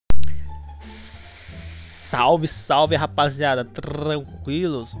Salve, salve, rapaziada,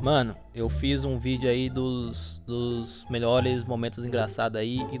 tranquilos? Mano, eu fiz um vídeo aí dos melhores momentos engraçados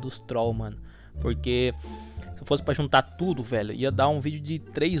aí e dos troll, mano. Porque se fosse pra juntar tudo, velho, ia dar um vídeo de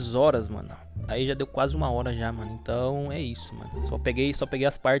 3 horas, mano. Aí já deu quase 1 hora já, mano. Então é isso, mano. Só peguei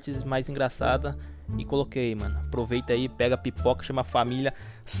as partes mais engraçadas e coloquei, mano. Aproveita aí, pega a pipoca, chama a família,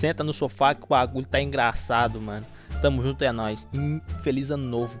 senta no sofá que o bagulho tá engraçado, mano. Tamo junto, é nóis. Feliz ano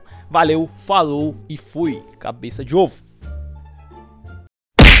novo. Valeu, falou e fui. Cabeça de ovo.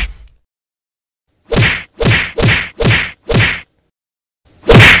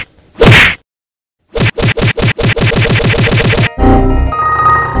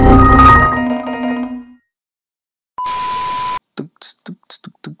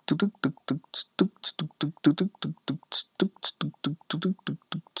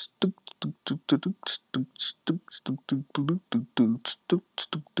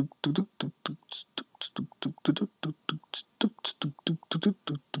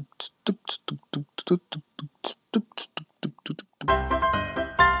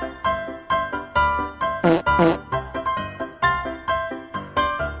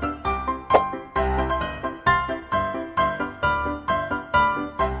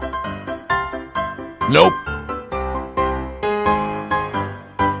 Nope.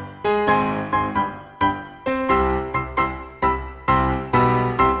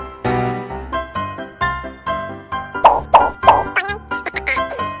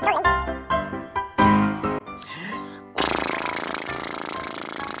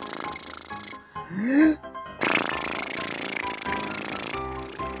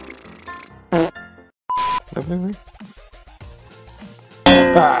 Vai.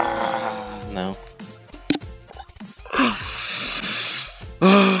 Ah, não.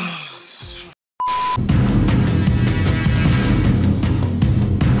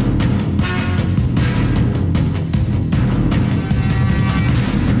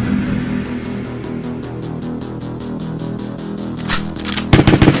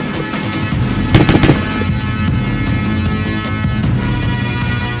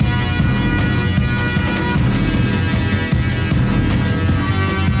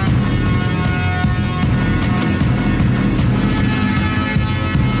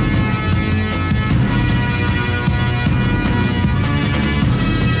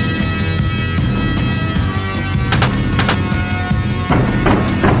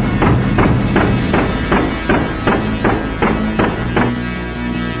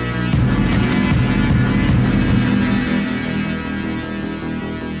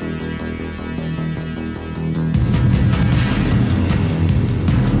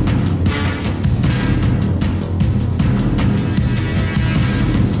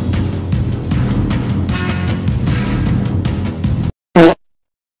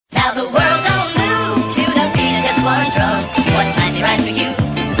 Now the world don't move to the beat of just one drum. What might be right for you?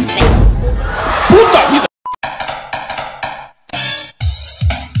 Puta vida!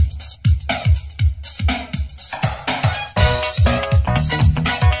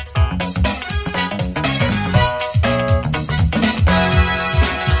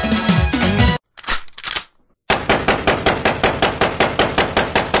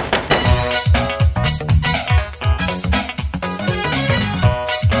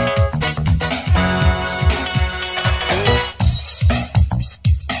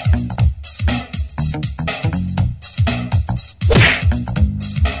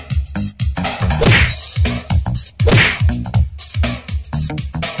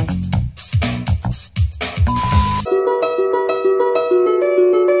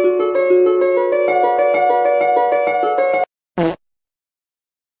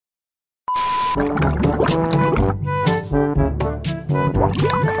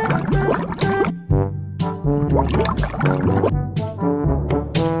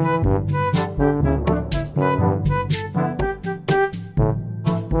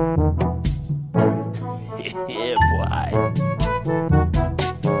 Yeah, boy.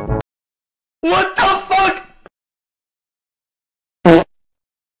 What the fuck?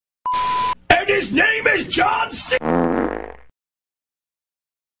 And his name is John C.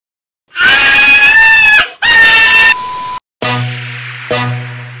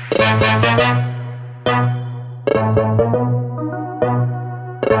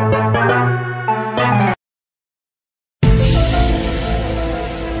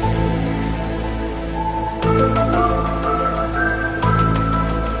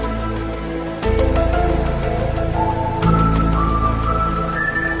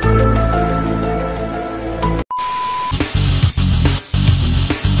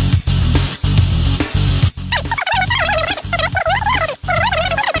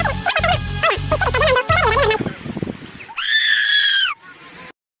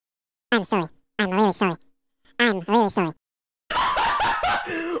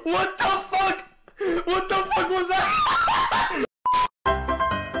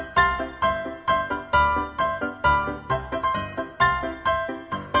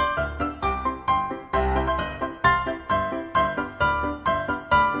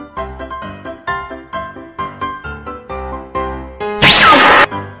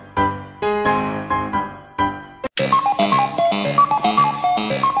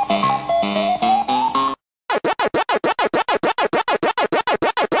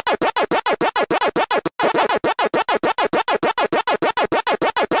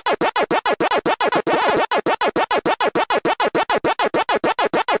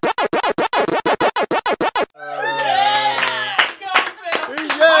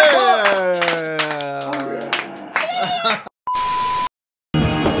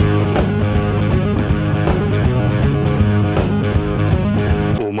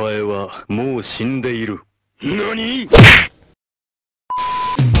 う死んでいる。何？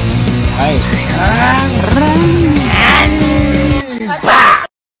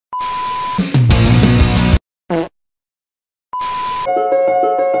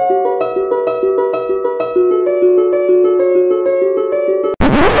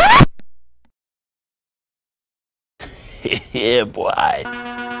 Yeah, boy.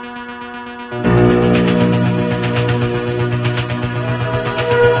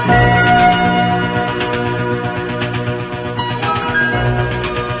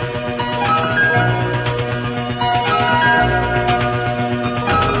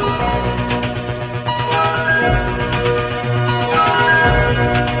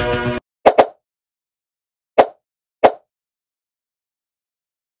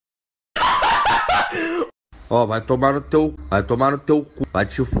 Ó, vai tomar no teu cu, vai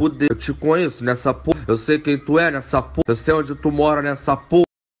te fuder. Eu te conheço nessa porra, eu sei quem tu é nessa porra, eu sei onde tu mora nessa porra.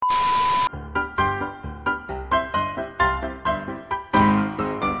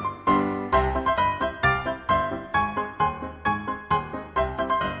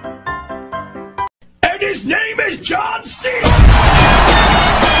 And his name is John C.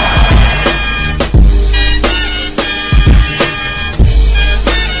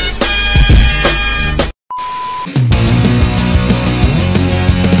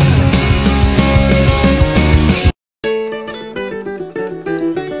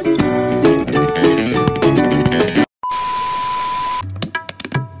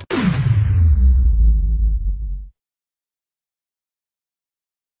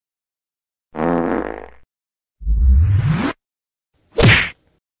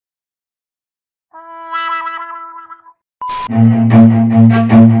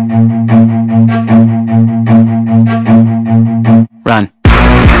 Run.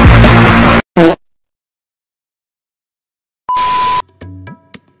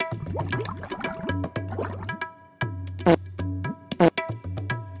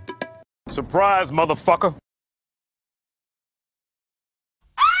 Surprise, motherfucker.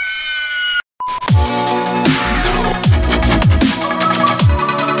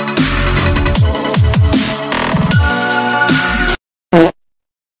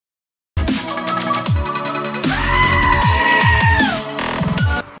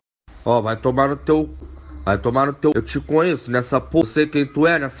 Ó, vai tomar no teu eu te conheço nessa porra, eu sei quem tu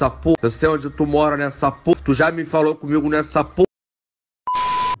é nessa porra, eu sei onde tu mora nessa porra, tu já me falou comigo nessa porra.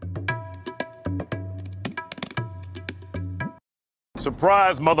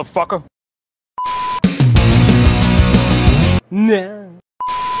 Surprise, motherfucker. Não.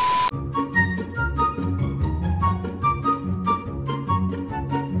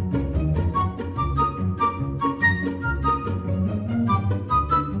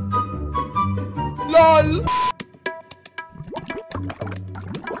 LOL.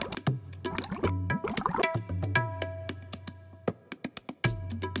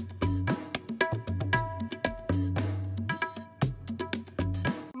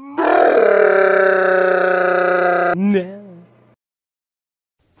 Não.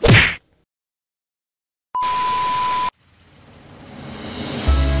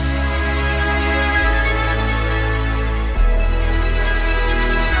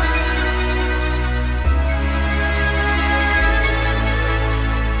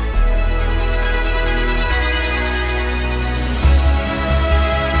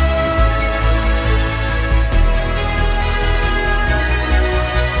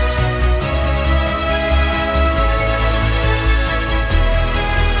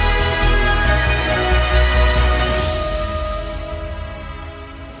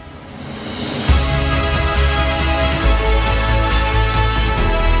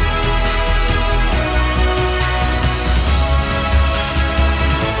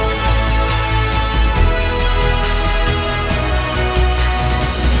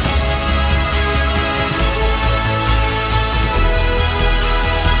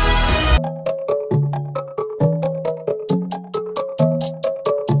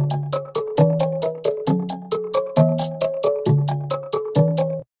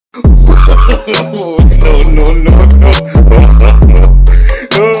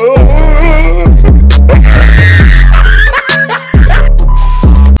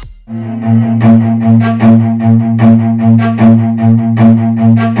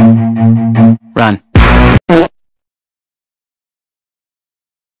 Run.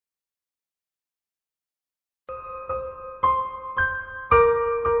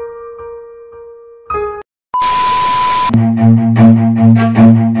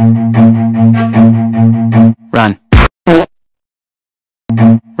 Run.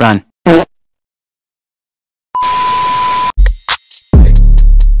 Run.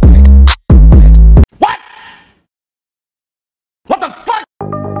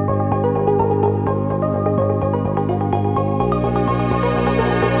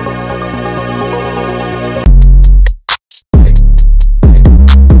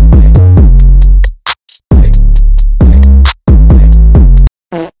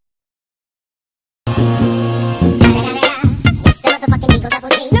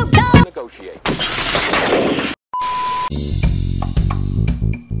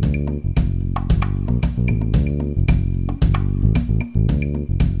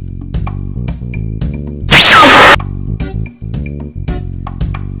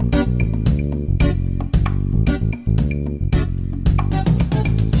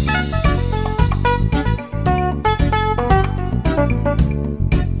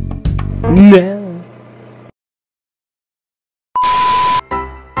 Não.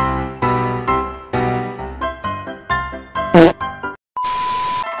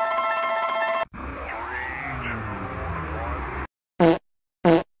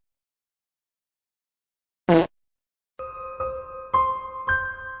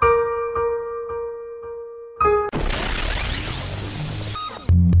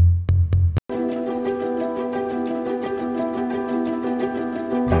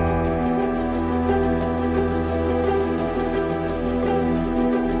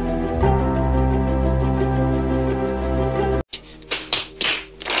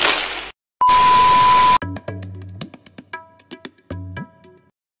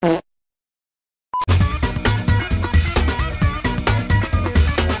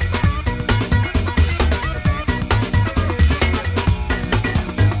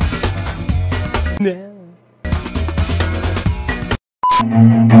 Não.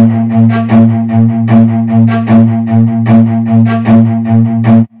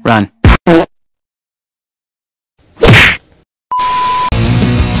 Run.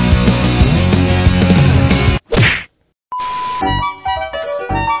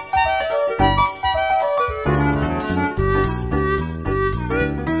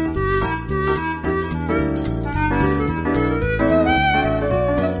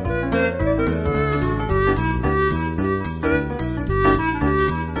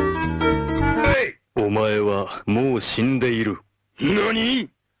 NANI?!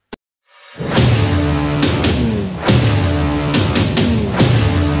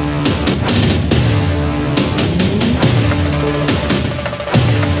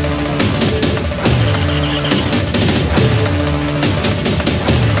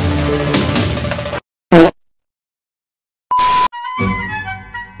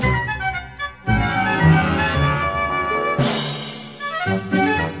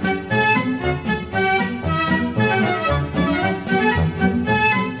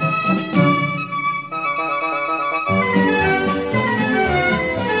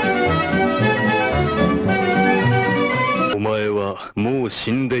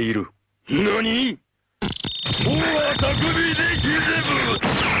 NANI?!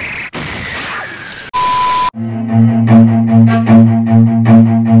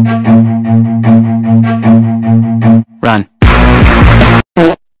 Run.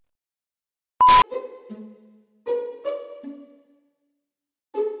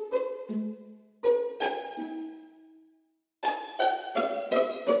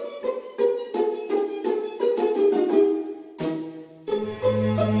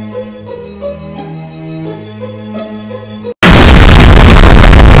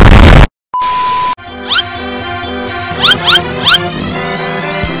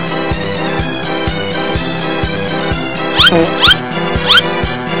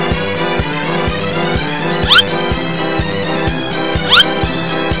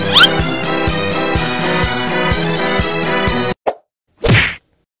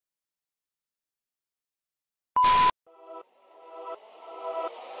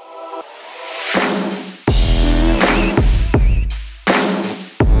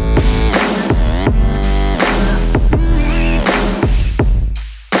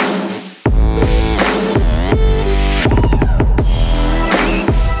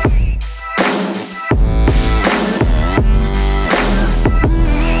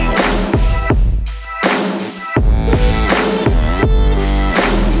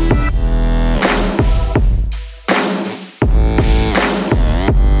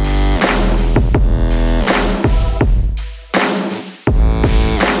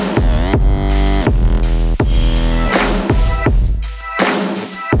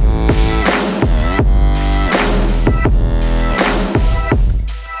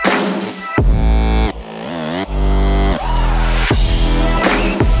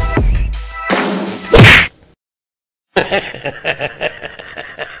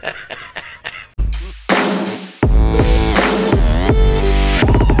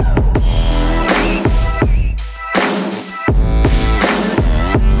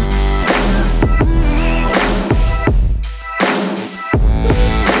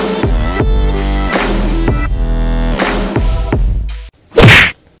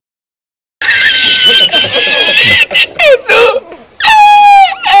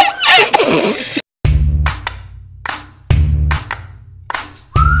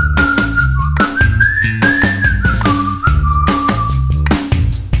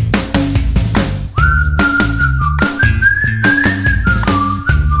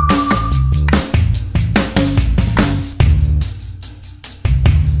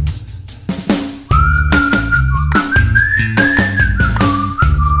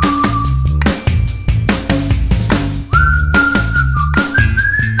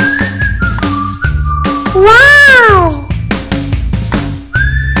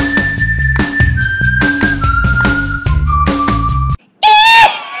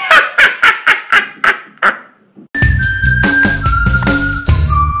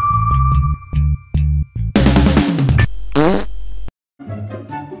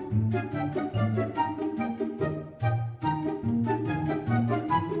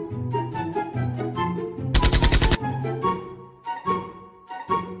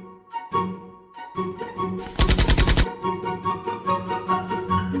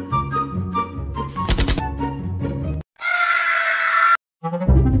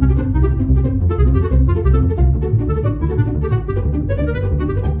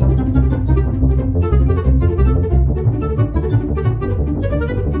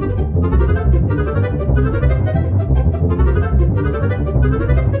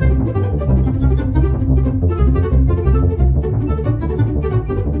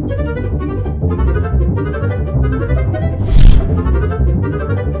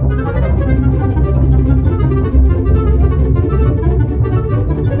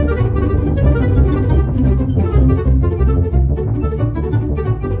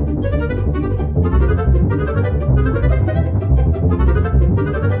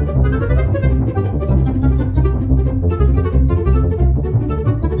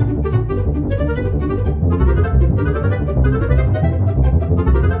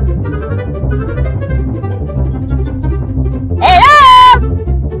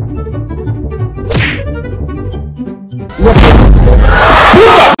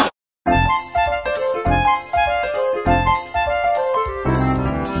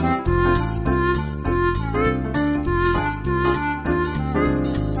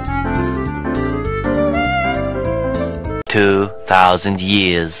 2,000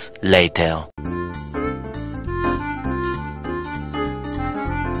 years later.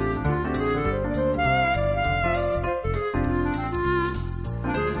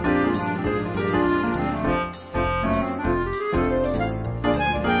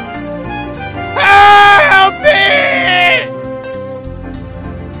 Help me!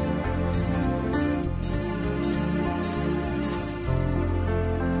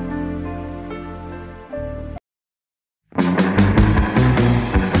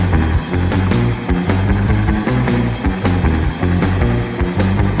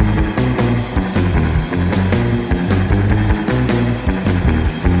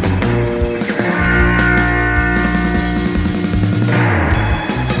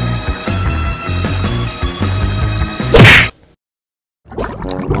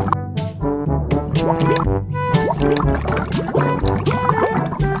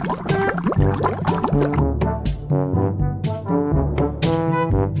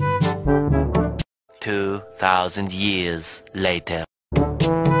 Two thousand years later.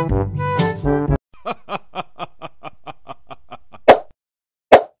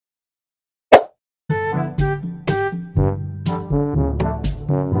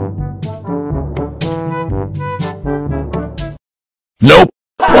 Nope.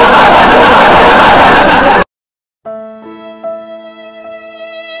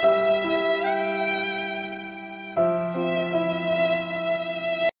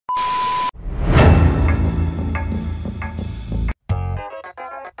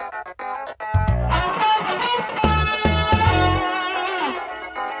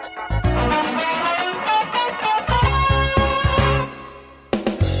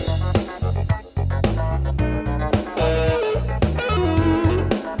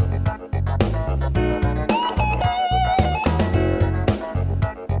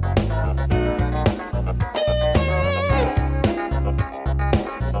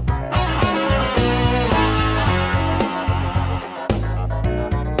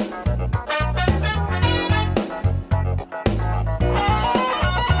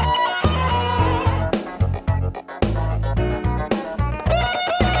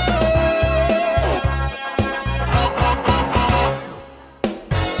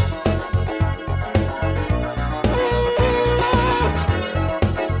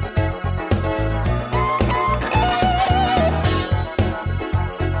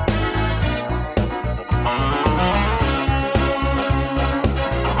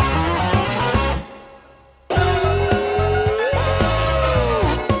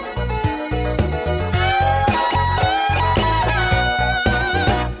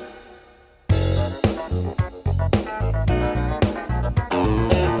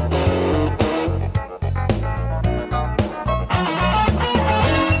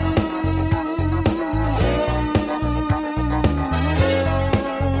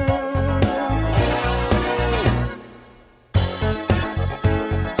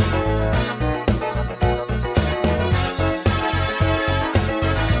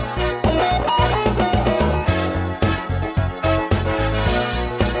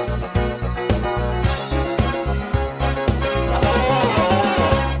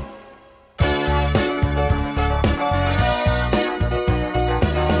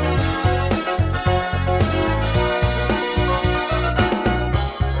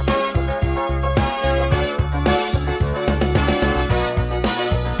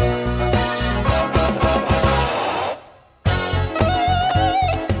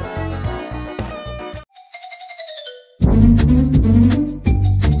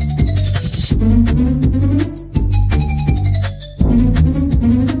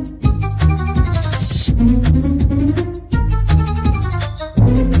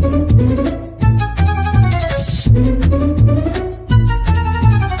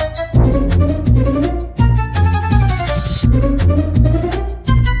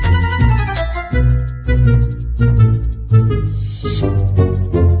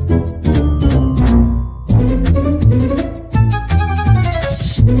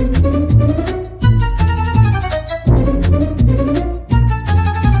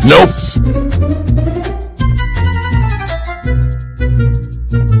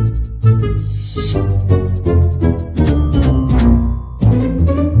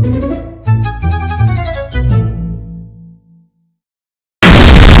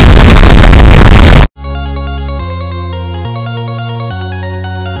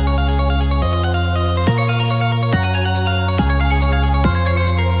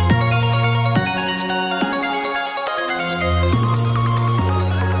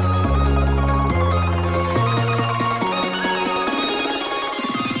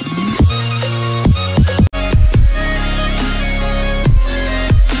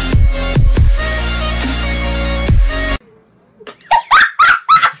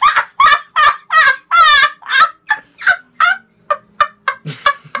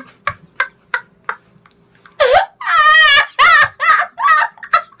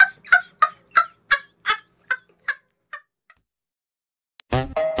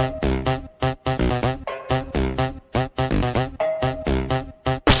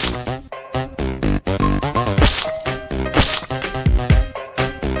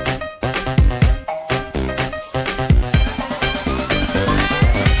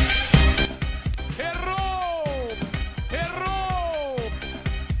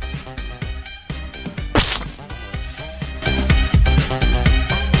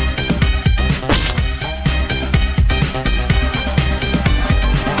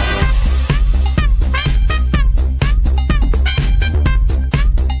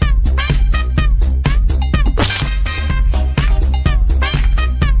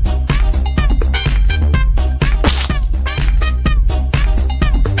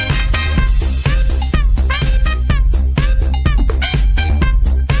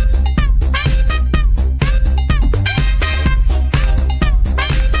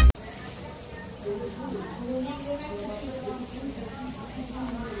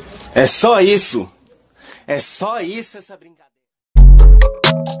 É só isso. É só isso essa brincadeira.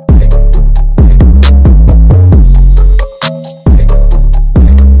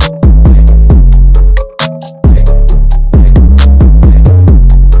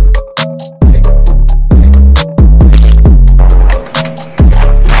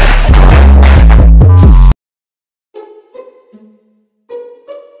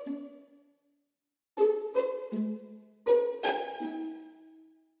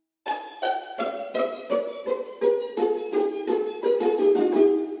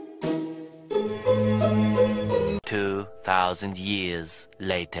 Thousand years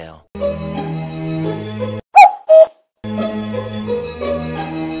later.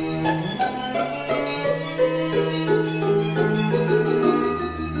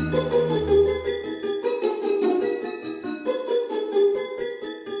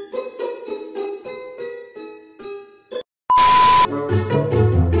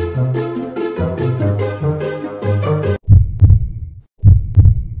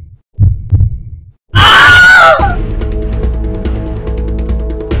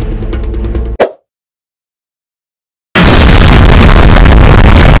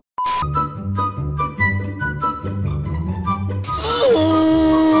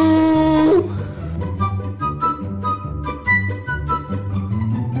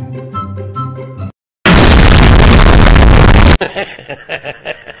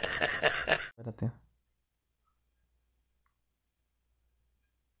 Vai dar tempo.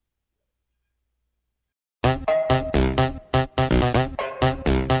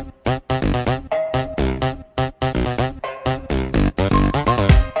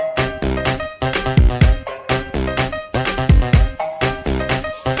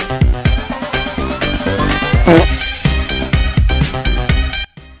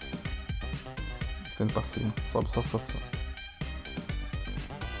 Descendo pra cima. Sobe, sobe, sobe, sobe.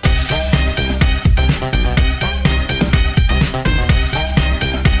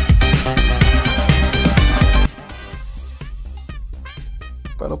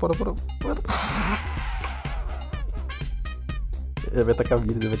 Para. Ele vai tacar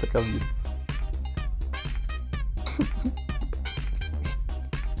vírus,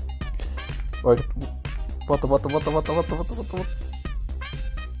 Olha, bota.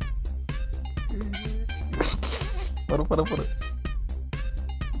 Para.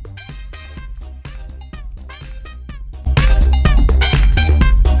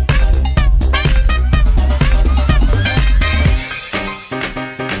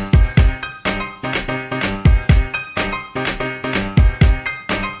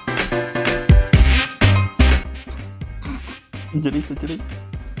 Direita.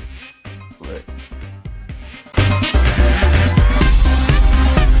 Vai.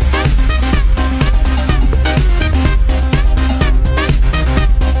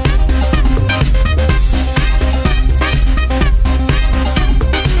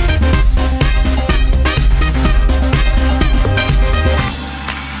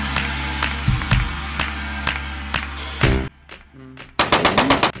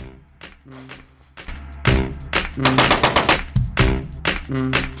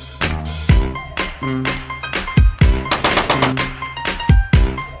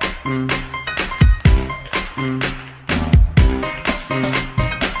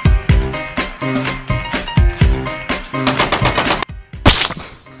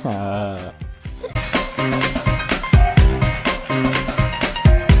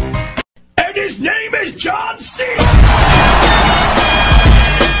 And his name is John C.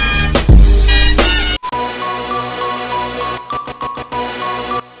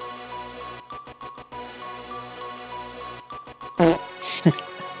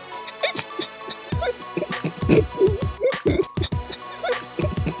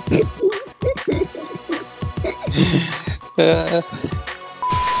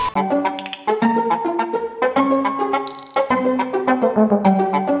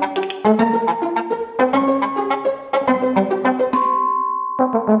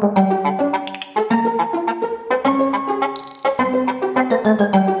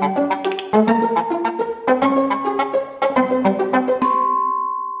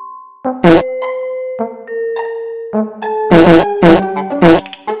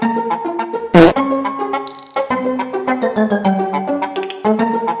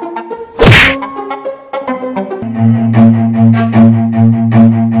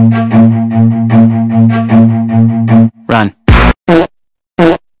 Run.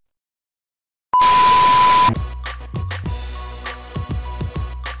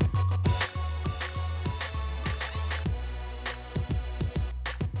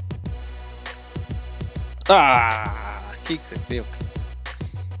 Ah, que você fez, cara?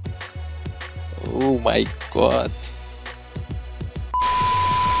 Oh my god.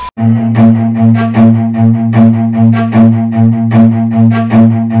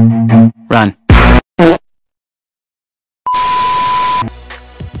 Run.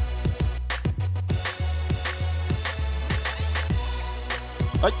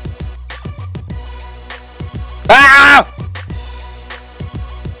 Ai. Ah!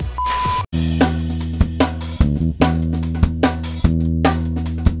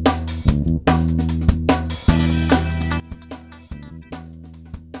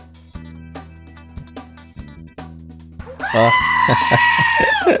 Ó.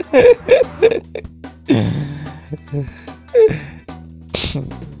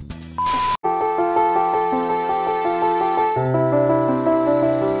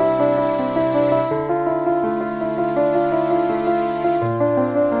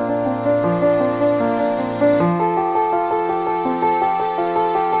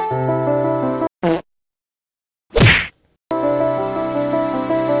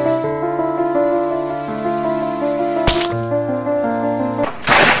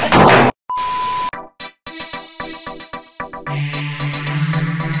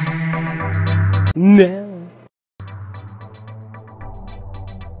 Não.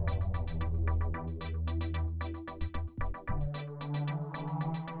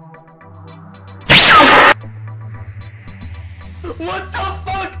 What the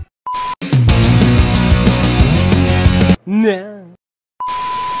fuck? Não.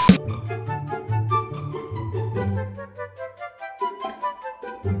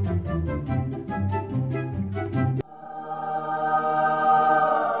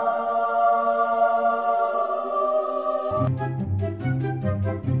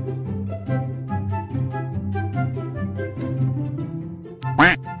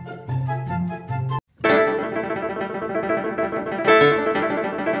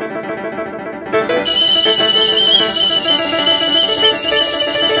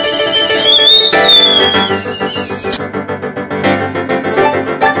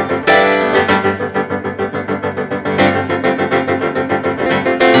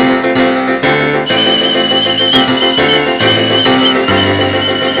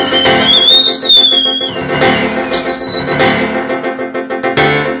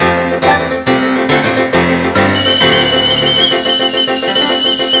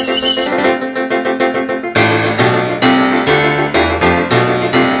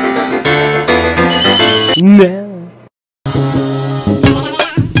 Não.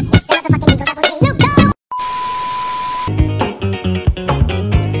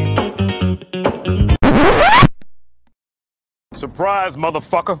 Surprise,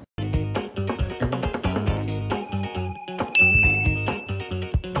 motherfucker.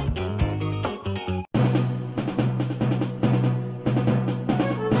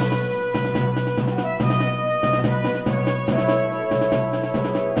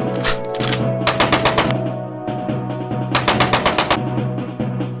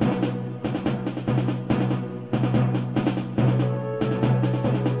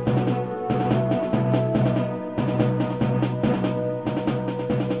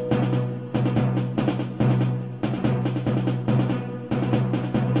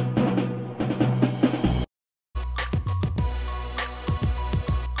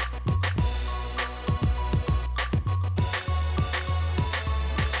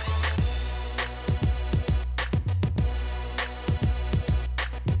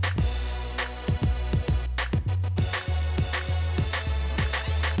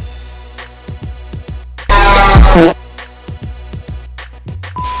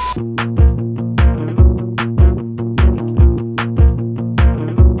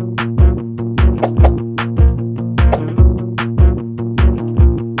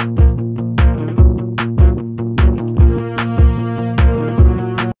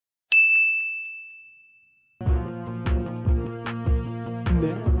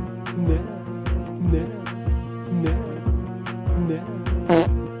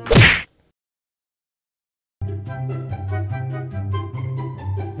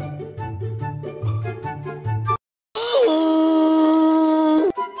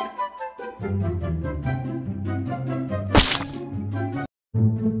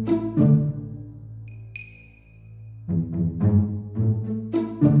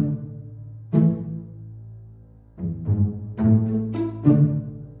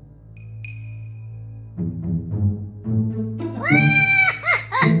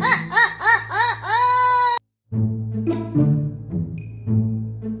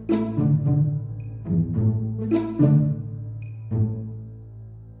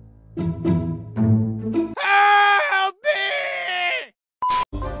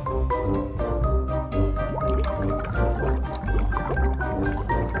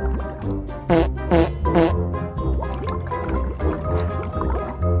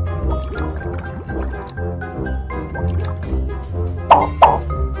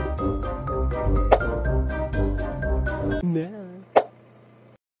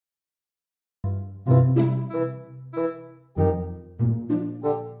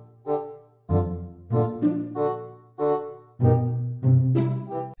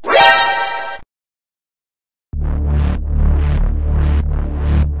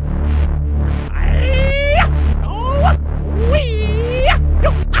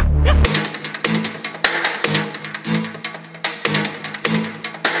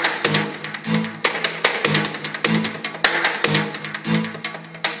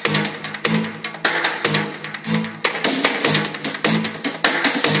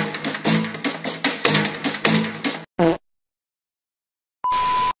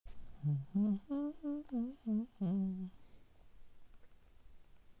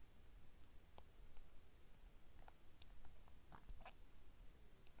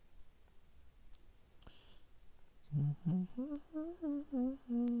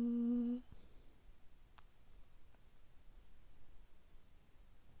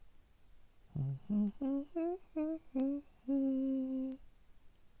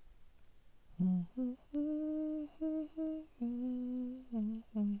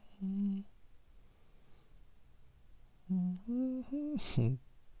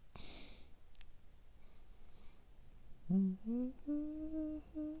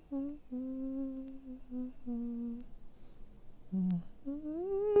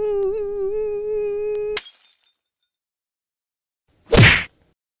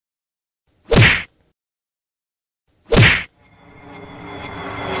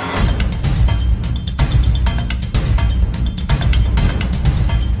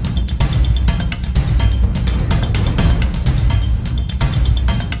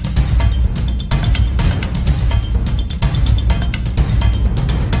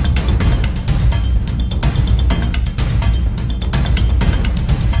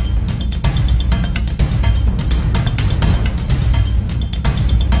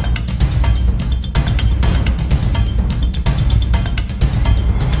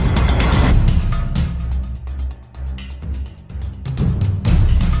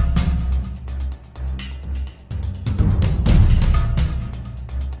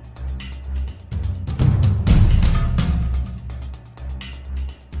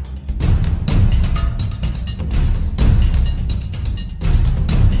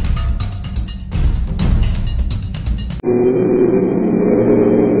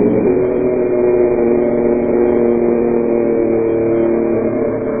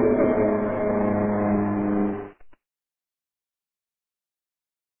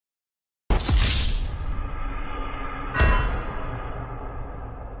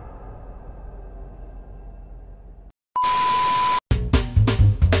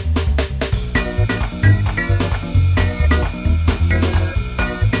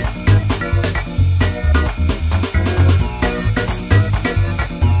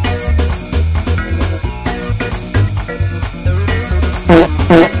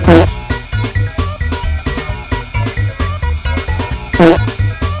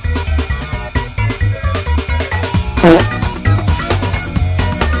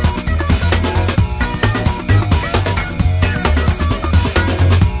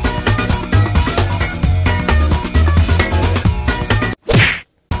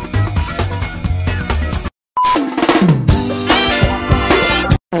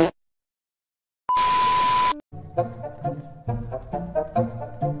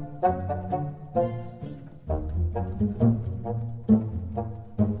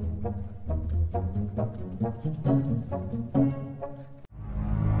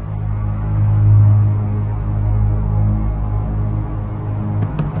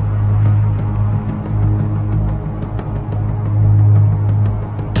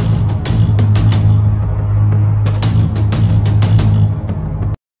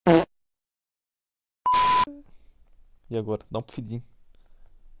 E agora? Dá um pufidinho.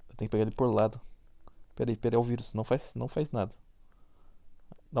 Eu tenho que pegar ele por lado. Pera aí, o vírus. Não faz nada.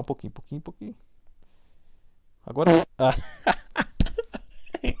 Dá um pouquinho. Agora. Ah.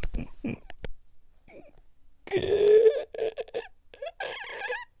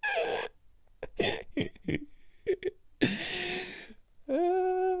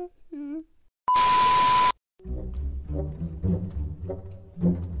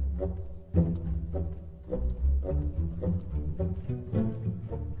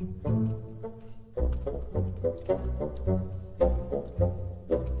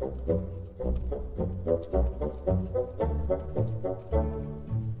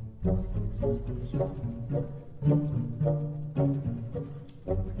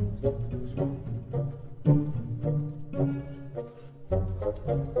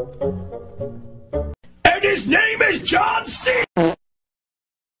 And his name is John C.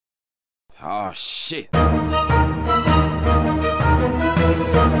 Oh shit.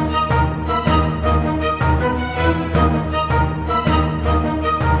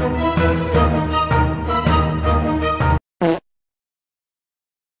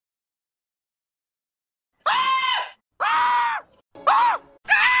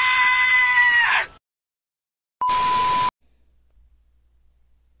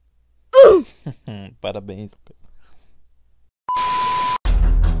 Parabéns.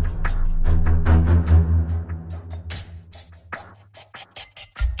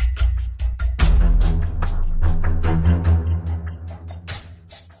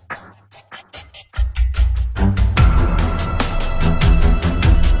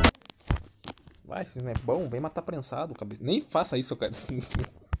 Ah, isso não é bom? Vem matar prensado, cabeça. Nem faça isso, cara. Esse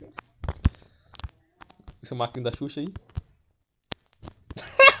é o Marquinhos da Xuxa aí.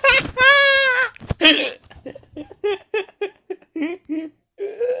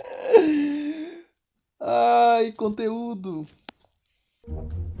 Ai, conteúdo.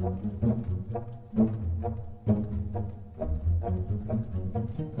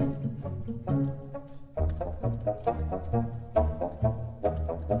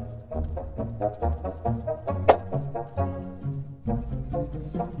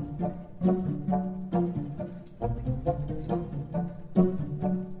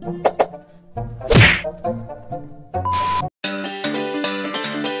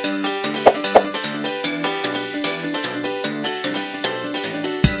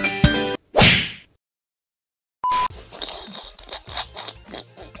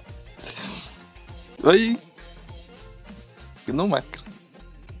 Oi! Não marca.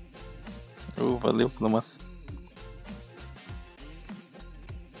 Oh, valeu, não massa.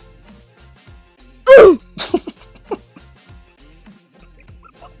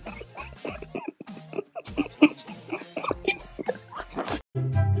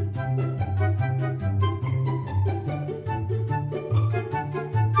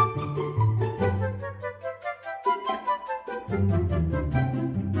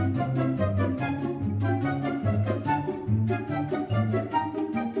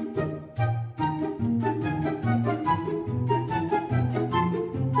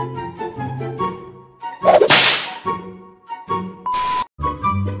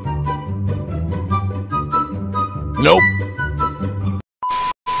 Nope.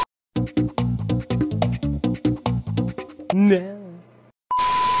 Não.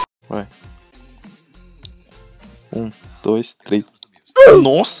 Vai. 1, 2, 3.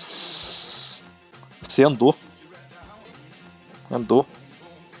 Nossa! Você andou. Andou.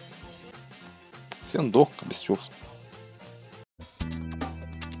 Você andou, cabeça de ovo.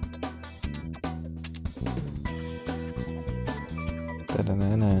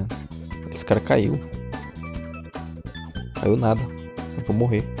 Esse cara caiu. Caiu nada. Eu vou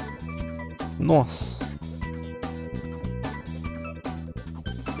morrer. Nossa.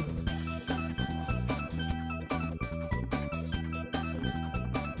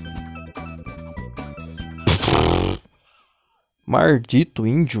 Maldito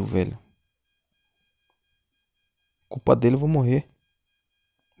índio, velho. Culpa dele, eu vou morrer.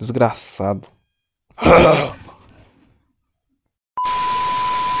 Desgraçado.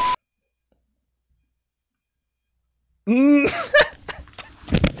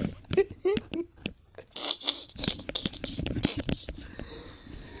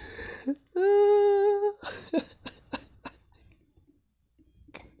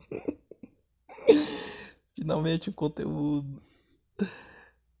 Finalmente o conteúdo.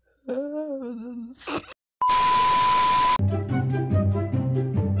 Ah, meu Deus do céu.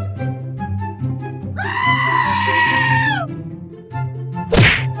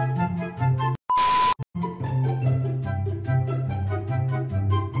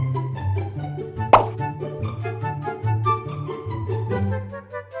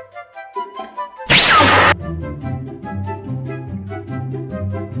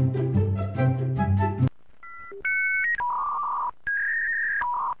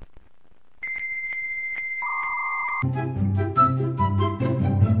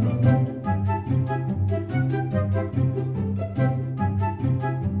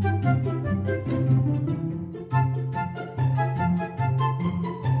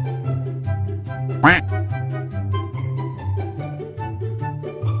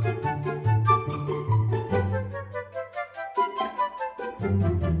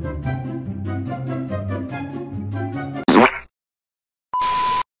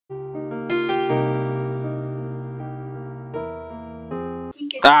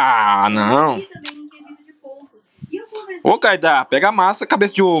 Ah, não. Ô, Caidá, pega a massa,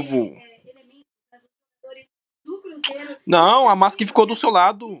 cabeça de ovo. Não, a massa que ficou do seu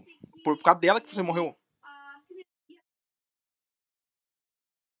lado. Por causa dela que você morreu.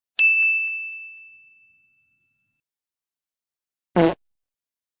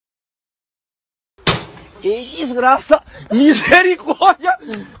 Que desgraça! Misericórdia!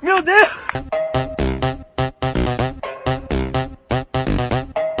 Meu Deus!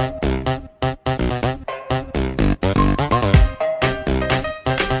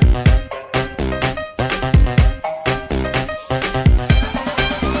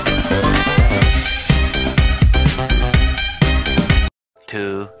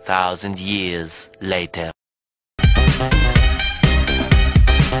 Two 2,000 years later.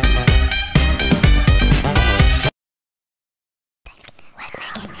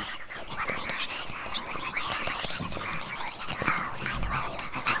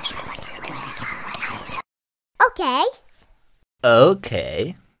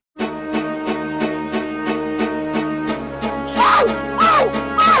 Okay. Oh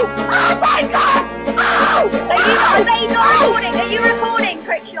my god! Oh! Are you not recording? Are you recording,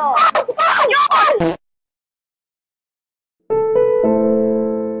 Crickshaw? Oh!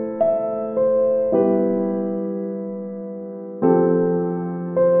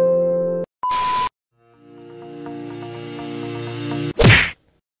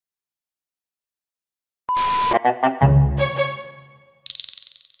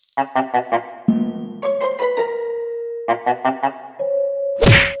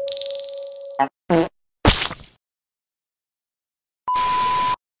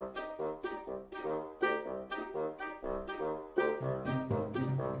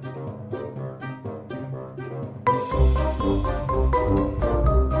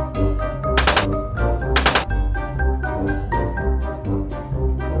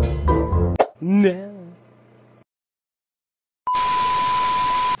 Não.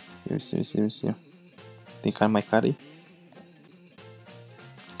 Sim. Tem cara mais cara aí?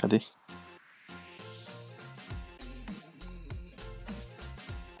 Cadê?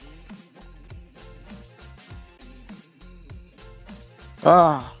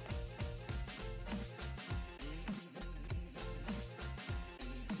 Ah!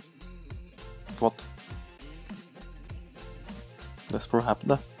 Volta. Desce por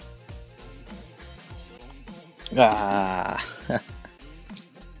rápida. Ah!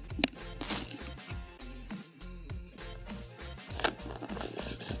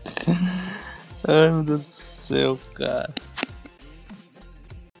 Ai, meu Deus do céu, cara.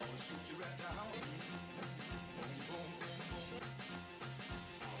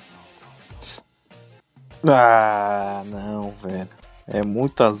 Ah, não, velho. É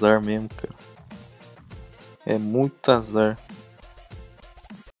muito azar mesmo, cara. É muito azar.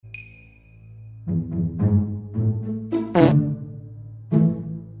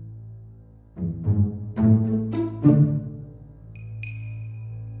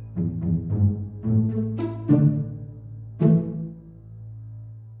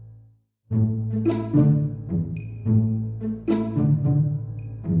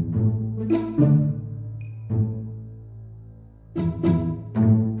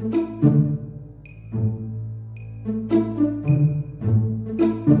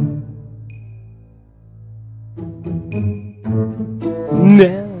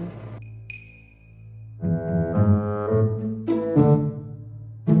 Não.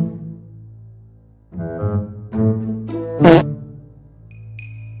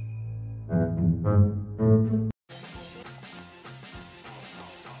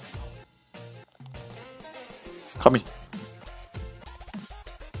 Calma aí.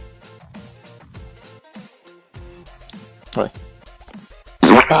 Vai.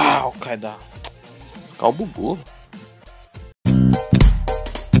 Ah, o cara da. Esse carro bugou.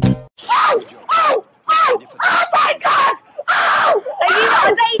 Oh my god! Oh! Are you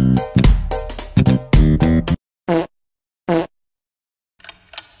not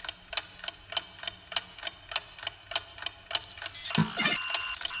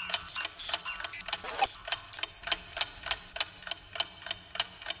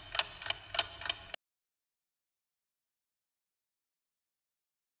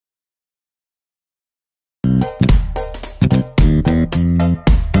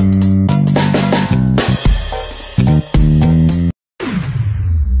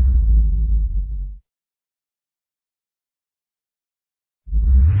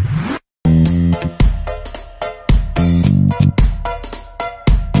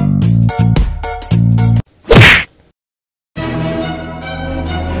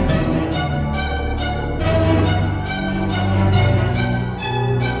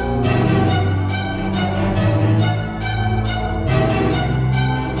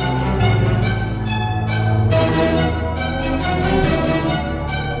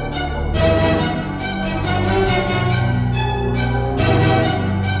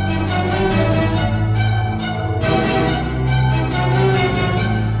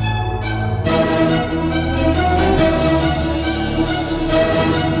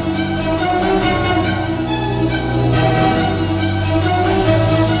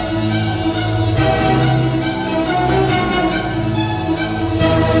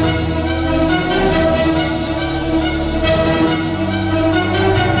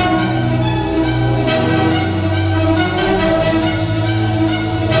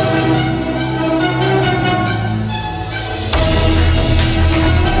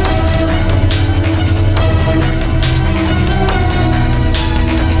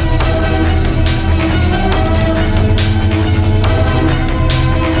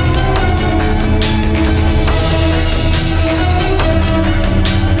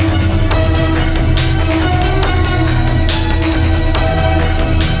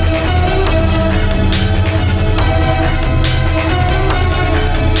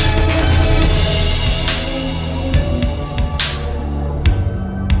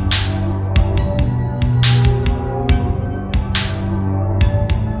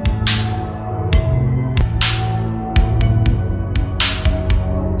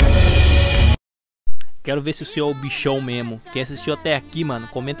Quero ver se o senhor é o bichão mesmo. Quem assistiu até aqui, mano,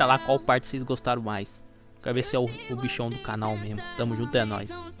 comenta lá qual parte vocês gostaram mais. Quero ver se é o bichão do canal mesmo. Tamo junto, é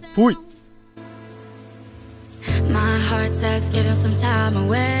nóis. Fui! My heart says give him some time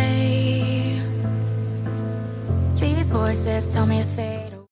away. These voices tell me to fade away.